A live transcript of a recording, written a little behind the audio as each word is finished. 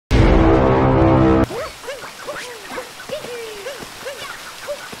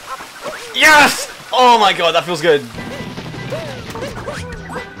Yes! Oh my god, that feels good.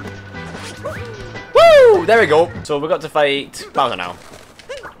 Woo! There we go. So we got to fight Bowser now.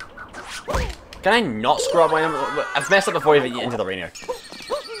 Can I not screw up? I've messed up before you get into the rain here.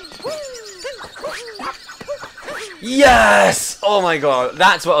 Yes! Oh my god,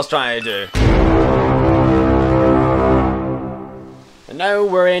 that's what I was trying to do. And now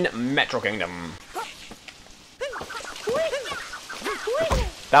we're in Metro Kingdom.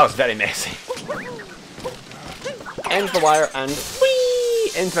 That was very messy. Into the wire and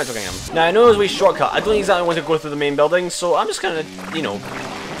whee! Into Metro Kingdom. Now I know there's a wee shortcut. I don't exactly want to go through the main building, so I'm just gonna, you know,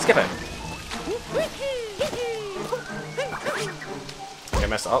 skip it. Okay, I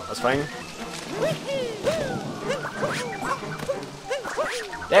messed it up, that's fine.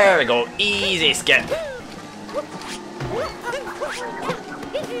 There we go, easy skip.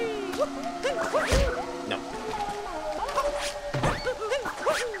 No.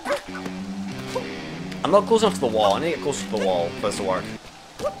 I'm not close enough to the wall. I need to get closer to the wall for this to work.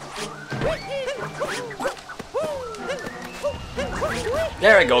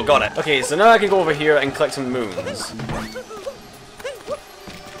 There we go, got it. Okay, so now I can go over here and collect some moons.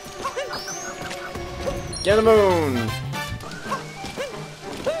 Get a moon!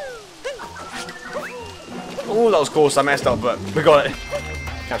 Oh, that was close. I messed up, but we got it.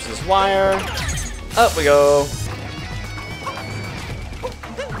 Capture this wire. Up we go.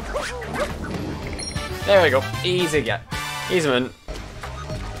 There we go. Easy get. Easy moon.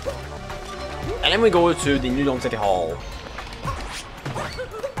 And then we go to the New York City Hall.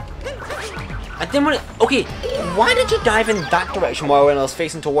 I didn't want to... Okay, why did you dive in that direction while I was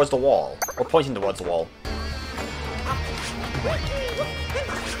facing towards the wall? Or pointing towards the wall?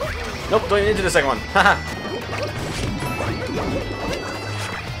 Nope, don't need to do the second one. Haha.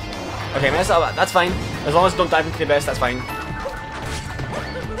 Okay, mess up. That's fine. As long as you don't dive into the abyss, that's fine.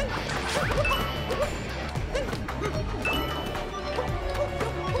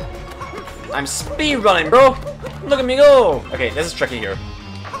 I'm speed running, bro! Look at me go! Okay, this is tricky here.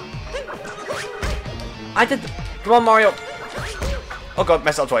 I did. Come on, Mario! Oh god,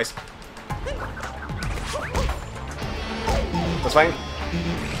 messed up twice. That's fine.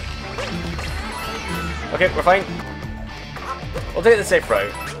 Okay, we're fine. We'll take the safe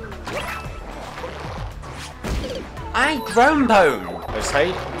route. I ground pound! Let's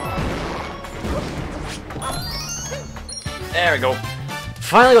hide. There we go.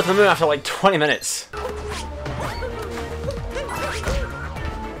 Finally got to the moon after like 20 minutes.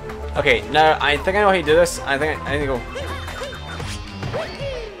 Okay, now I think I know how you do this. I think I need to go.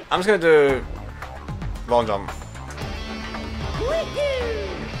 I'm just gonna do long jump.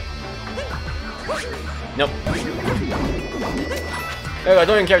 Nope. There we go, I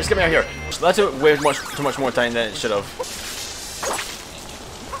don't even care, just get me out here. So that took way too much more time than it should have.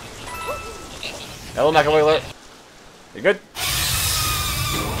 Hello, McAvoy. You good?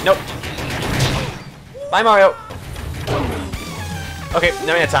 Nope. Bye, Mario. Okay,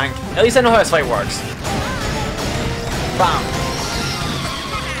 now we have a tank. At least I know how this fight works. Bam.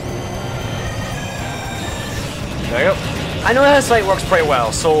 There we go. I know how this fight works pretty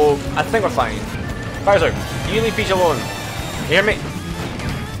well, so I think we're fine. Bowser, you leave Peach alone. You hear me?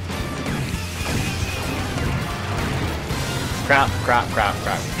 Crap, crap, crap,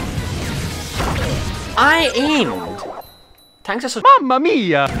 crap. I aimed! Tanks are so— Mamma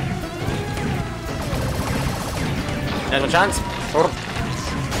mia! There's a chance.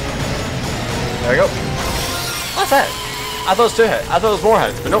 There we go. That's it. I thought it was 2 hits. I thought it was more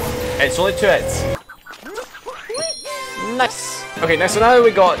hits, but nope. It's only 2 hits. Nice. Okay, now so now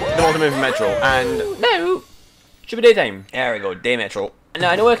we got the multi-moon from Metro, and now should be daytime. There we go, day Metro. Now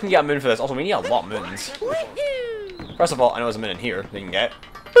I know I can get a moon for this. Also, we need a lot of moons. First of all, I know there's a moon in here that you can get.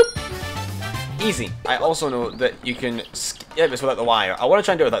 Boop. Easy. I also know that you can skip this without the wire. I want to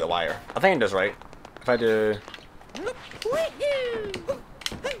try and do it without the wire. I think it does right. If I do.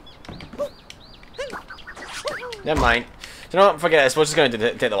 Never mind. You know what? Forget this. We're just going to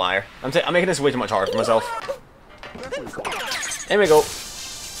take the wire. I'm making this way too much harder for myself. There we go.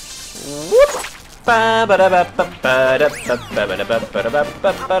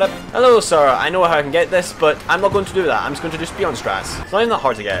 Hello, sir. I know how I can get this, but I'm not going to do that. I'm just going to do speed strats. It's not even that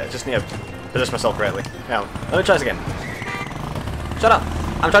hard to get. I just need to position myself correctly. Now, let me try this again. Shut up.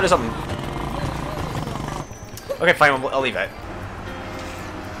 I'm trying to do something. Okay, fine. I'll leave it.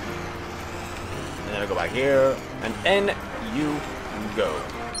 And then we go back here, and in you go.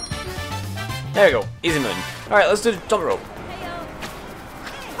 There we go. Easy moon. Alright, let's do jump rope.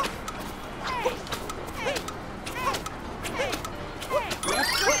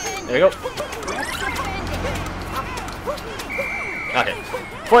 There we go. Okay.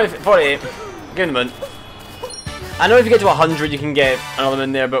 48. Give him the moon. I know if you get to 100 you can get another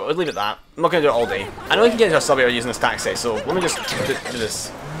moon there, but we'll leave it at that. I'm not going to do it all day. I know you can get into a sub-area using this taxi, so let me just do this.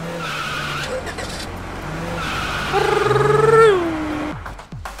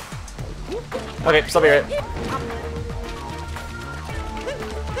 Okay, sub-area.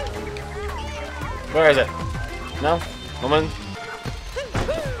 Where is it? No? No moon?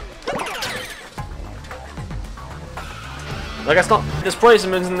 Like, it's not. There's probably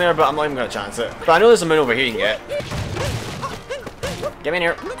some moons in there, but I'm not even gonna chance it. But I know there's a moon over here you can get. Get me in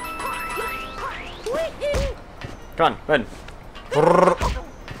here. Come on, moon.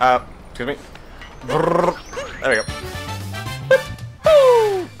 Excuse me. There we go.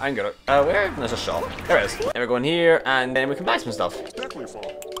 I can get it. Where? There's a shop. There it is. Then we go in here, and then we can buy some stuff. Give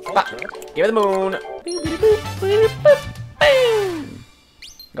me the moon.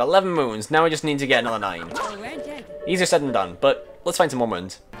 Got 11 moons. Now we just need to get another 9. Easier said than done, but let's find some more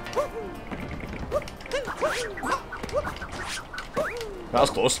moons. That was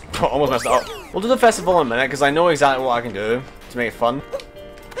close. Almost messed it up. We'll do the festival in a minute, because I know exactly what I can do to make it fun.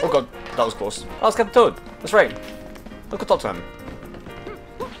 Oh god, that was close. Oh, let's get the Toad. That's right. Let's go talk to him.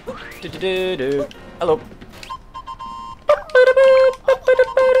 Hello.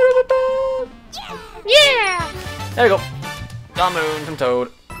 Yeah! There we go. Got a moon from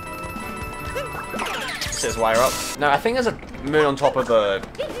Toad. Set his wire up. Now, I think there's a moon on top of the,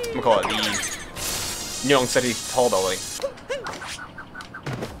 what do we call it, the New York City Hall building.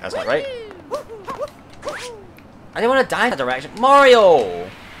 That's not right. I didn't want to die in that direction. Mario!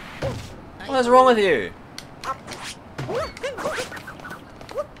 What is wrong with you?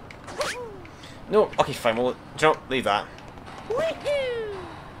 No, okay, fine. Well, don't leave that.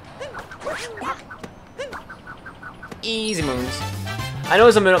 Easy moons. I know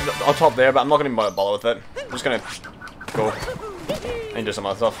there's a moon up on top there, but I'm not going to bother with it. I'm just going to go and do some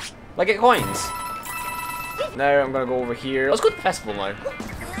other stuff. Like get coins. Now I'm going to go over here. Let's go to the festival now.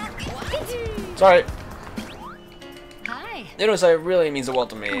 Sorry. Hi. You know, so it really means a lot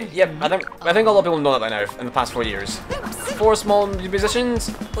to me. Yep, I think a lot of people know that by now in the past 4 years. 4 small musicians.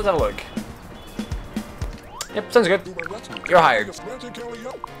 Let's have a look. Yep, sounds good. You're hired.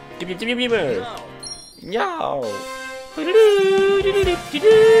 Yow.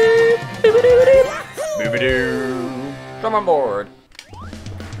 Come on board.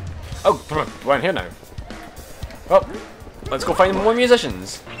 Oh, we're in here now. Well, let's go find more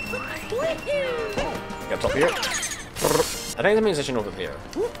musicians. Get up top here. I think there's a musician over here.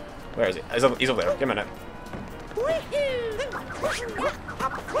 Where is he? He's over there. Give me a minute.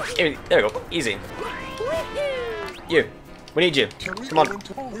 There we go. Easy. You. We need you. Come on.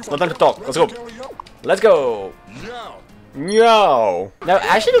 No time to talk. Let's go. Let's go. No. Now,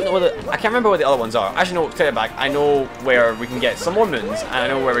 I actually don't know whether I can't remember where the other ones are. Actually, no. Take it back. I know where we can get some more moons, and I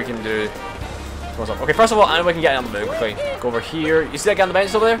know where we can do. Okay, first of all, I know we can get another moon quickly. Go over here. You see that guy on the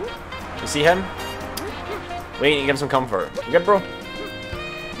bench over there? You see him? We need to give him some comfort. You good, bro?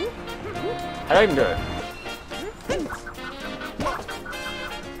 How do I even do it?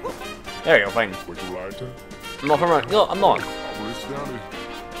 There we go. Fine. I'm not from around. No, I'm not.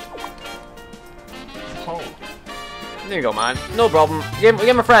 There you go, man. No problem. Give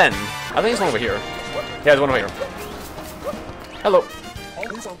him a friend. I think there's one over here. Yeah, there's one over here. Hello.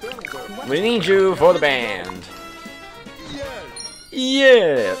 We need you for the band.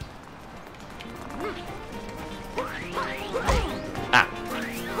 Yeah. Ah.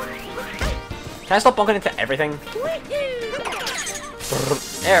 Can I stop bunking into everything?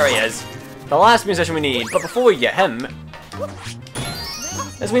 There he is. The last musician we need. But before we get him,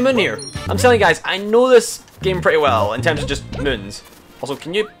 there's a wee moon here. I'm telling you guys, I know this game pretty well in terms of just moons. Also,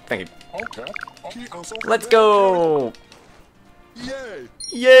 can you? Thank you. Let's go. Yay!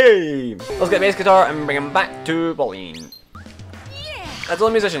 Yay! Let's get the bass guitar and bring him back to Pauline. That's all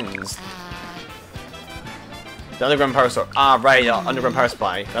the musicians. The underground power source. Ah, right, underground power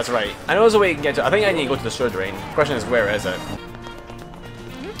supply. That's right. I know there's a way you can get to. I think I need to go to the sewer drain. The question is, where is it?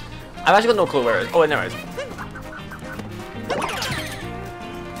 I've actually got no clue where it is. Oh, there it is.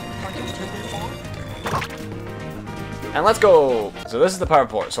 And let's go! So this is the power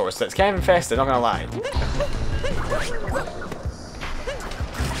port source that's kind of infested, not gonna lie.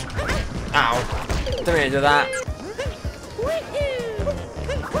 Ow. Didn't mean to do that.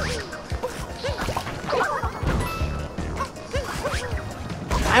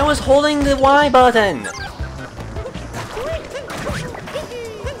 I was holding the Y button!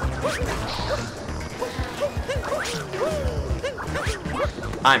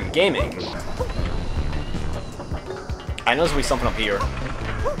 I'm gaming. I know there's gonna be something up here.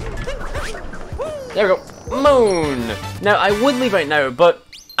 There we go. Moon! Now, I would leave right now, but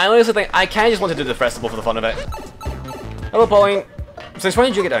I honestly think I kind of just want to do the festival for the fun of it. Hello, Pauline. Since when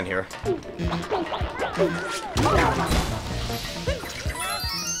did you get down here?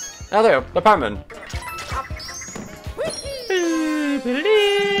 Oh, there, the Powerman.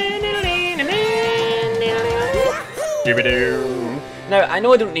 Now, I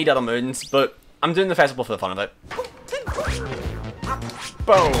know I don't need other moons, but I'm doing the festival for the fun of it.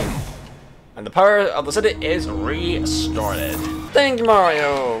 Boom! And the power of the city is restarted. Thank you,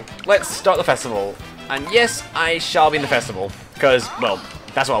 Mario! Let's start the festival. And yes, I shall be in the festival. Because, well,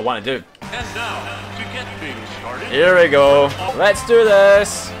 that's what I want to do. And now, to get things started... Here we go. Let's do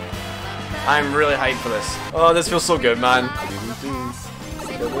this! I'm really hyped for this. Oh, this feels so good, man.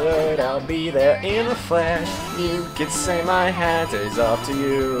 The word, I'll be there in a flash. You could say my hat is off to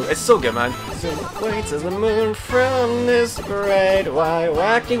you. It's so good, man. So wait as the moon from this bright white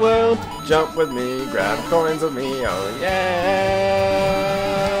wacky world. Jump with me, grab coins with me, oh yeah.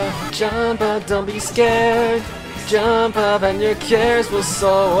 Jump up, don't be scared. Jump up and your cares will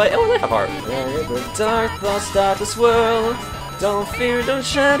soar away. Oh, that part. Where the dark thoughts start this world. Don't fear, don't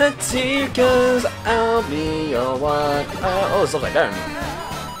shed a tear, cause I'll be your one. Oh, it's upside down.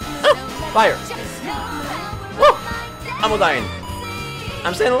 Fire! Woo! I'm dying.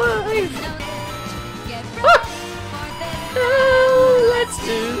 I'm staying alive. Oh, let's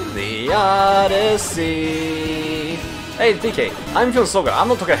do the Odyssey. Hey, DK, I'm feeling so good. I'm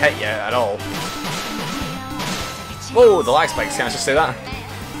not taking a hit yet at all. Whoa, the lag spikes. Can I just say that?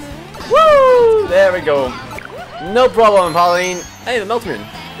 Woo! There we go. No problem, Pauline. Hey, the melt moon.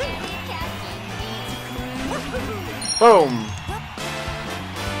 Boom.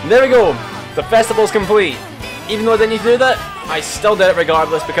 There we go! The festival's complete. Even though I didn't need to do that, I still did it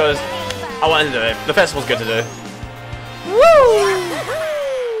regardless because I wanted to do it. The festival's good to do. Woo!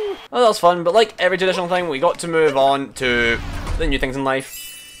 Well, that was fun, but like every traditional thing, we got to move on to the new things in life.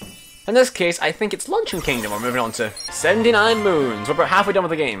 In this case, I think it's Luncheon Kingdom we're moving on to. 79 moons. We're about halfway done with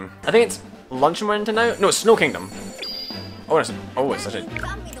the game. I think it's Luncheon we're into now? No, it's Snow Kingdom. Oh, it's such a...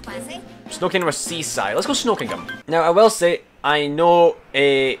 Snow Kingdom or Seaside. Let's go Snow Kingdom. Now, I will say, I know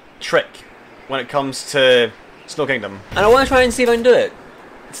a trick when it comes to Snow Kingdom. And I want to try and see if I can do it.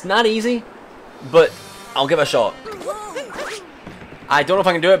 It's not easy, but I'll give it a shot. I don't know if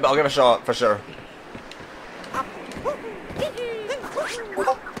I can do it, but I'll give it a shot for sure.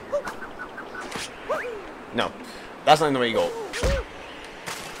 No, that's not the way you go.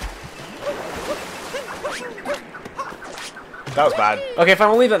 That was bad. Okay, if I'm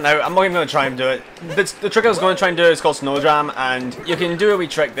gonna leave that now, I'm not even gonna try and do it. The trick I was gonna try and do is called Snow Jam, and you can do a wee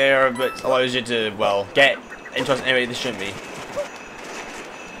trick there, but it allows you to, well, get interested. Anyway, this shouldn't be.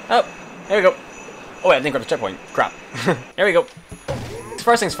 Oh, here we go. Oh wait, I didn't grab the checkpoint. Crap. Here we go.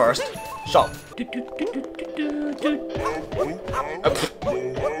 First things first. Shop.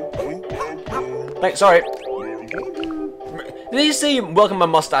 Thanks, sorry. Did you say welcome my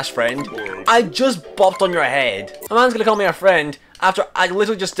mustache friend? I just bopped on your head. A man's gonna call me a friend after I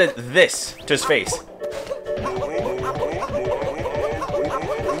literally just did this to his face.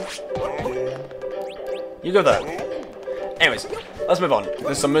 You go there. Anyways, let's move on.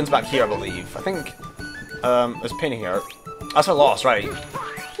 There's some moons back here, I believe. I think there's a painting here. That's for lost, right?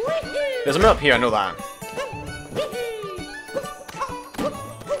 There's a moon up here, I know that.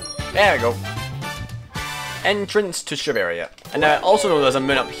 There we go. Entrance to Shiveria. And now I also know there's a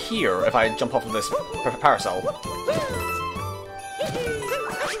moon up here if I jump off of this parasol.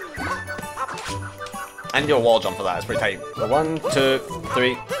 And do a wall jump for that, it's pretty tight. So 1, 2,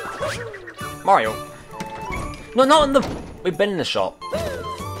 3. Mario. No, not in the... We've been in the shop.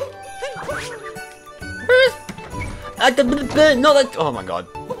 Not that... Oh my god.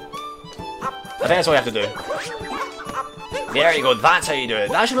 I think that's what we have to do. There you go, that's how you do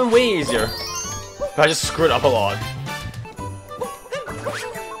it. That should have been way easier. But I just screwed up a lot.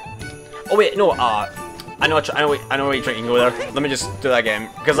 Oh wait, no, I know where you think you can go there. Let me just do that again.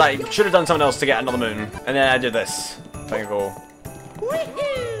 Because I should have done something else to get another moon. And then I did this. If I can go.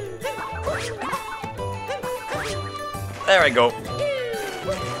 There we go.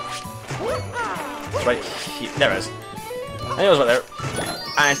 It's right here. There it is. I knew it was right there.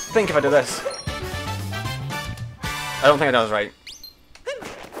 And I think if I do this. I don't think I done this right.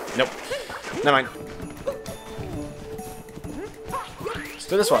 Nope. Never mind. Let's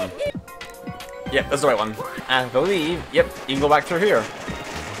do this one. Yep, that's the right one. And I believe, yep, you can go back through here.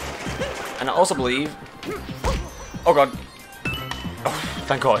 And I also believe... Oh god. Oh,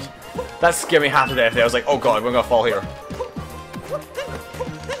 thank god. That scared me half to death there. I was like, oh god, we're gonna fall here.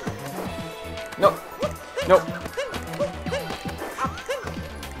 Nope. Nope.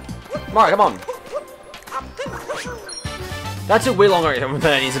 Mario, come on. That took way longer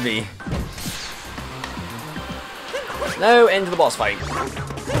than it needs to be. Now into the boss fight.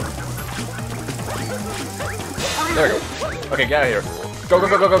 There we go. Okay, get out of here. Go, go,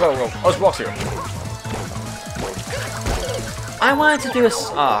 go, go, go, go, go. Oh, there's blocks here. I wanted to do this.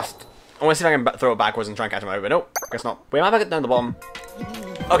 I want to see if I can throw it backwards and try and catch him out, but nope, guess not. Wait, am I back down the bottom?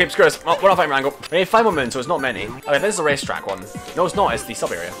 Okay, screw this. Oh, we're not fighting Rango. We need 5 more minutes, so it's not many. Okay, this is the racetrack one. No, it's not. It's the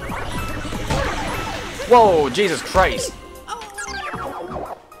sub area. Whoa, Jesus Christ.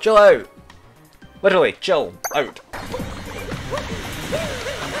 Chill out. Literally, chill out.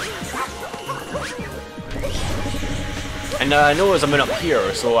 And I know there's a moon up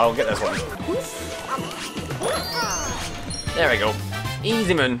here, so I'll get this one. There we go.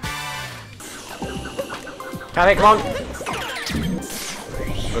 Easy moon. Come on.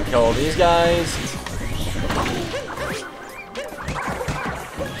 We'll kill all these guys.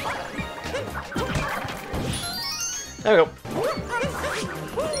 There we go.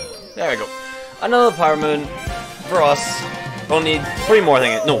 There we go. Another power moon for us. We'll need 3 more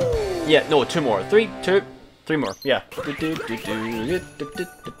things. No. Yeah, no, 2 more. 3 more. Yeah. I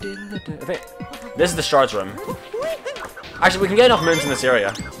think this is the shards room. Actually, we can get enough moons in this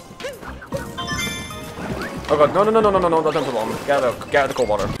area. Oh god, no, don't put long. Get out of the cold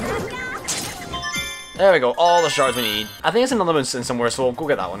water. There we go, all the shards we need. I think it's another moon sitting somewhere, so we'll go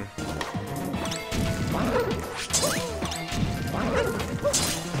get that one.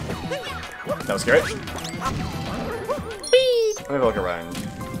 That was scary. Whee! Let me look around.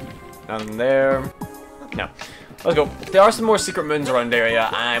 Down there. No. Let's go. There are some more secret moons around the area,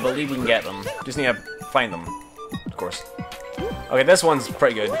 and I believe we can get them. Just need to find them. Of course. Okay, this one's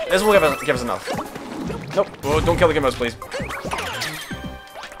pretty good. This will give us enough. Nope. Oh, don't kill the Gimbos, please.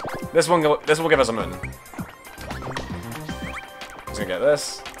 This will give us a moon. Just gonna get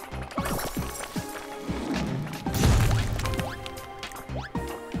this.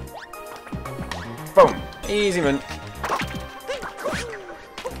 Boom. Easy moon.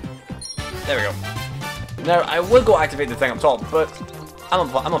 There we go. Now I would go activate the thing up top, but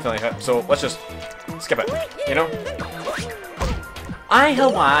I'm not feeling it, so let's just skip it. You know. I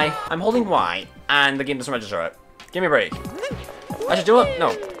held Y. I'm holding Y. And the game doesn't register it. Give me a break. I should do it?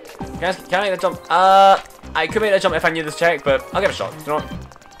 No. Can I make that jump? I could make that jump if I knew this check, but I'll give it a shot. You know what?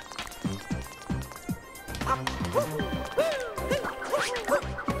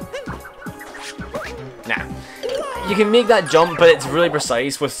 Nah. You can make that jump, but it's really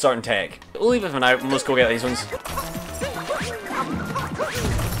precise with certain tech. We'll leave it for now, and let's go get these ones.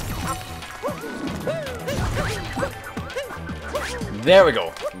 There we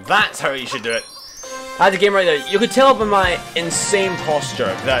go. That's how you should do it. I had the game right there. You could tell by my insane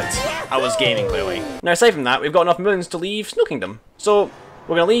posture that I was gaming, clearly. Now, aside from that, we've got enough moons to leave Snow Kingdom. So,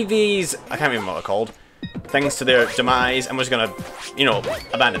 we're going to leave these, I can't remember what they're called, things to their demise, and we're just going to, you know,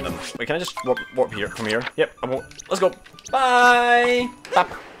 abandon them. Wait, can I just warp here, from here? Yep, I won't. Let's go. Bye!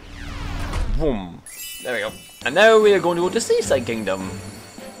 Bap. Boom. There we go. And now we are going to go to Seaside Kingdom.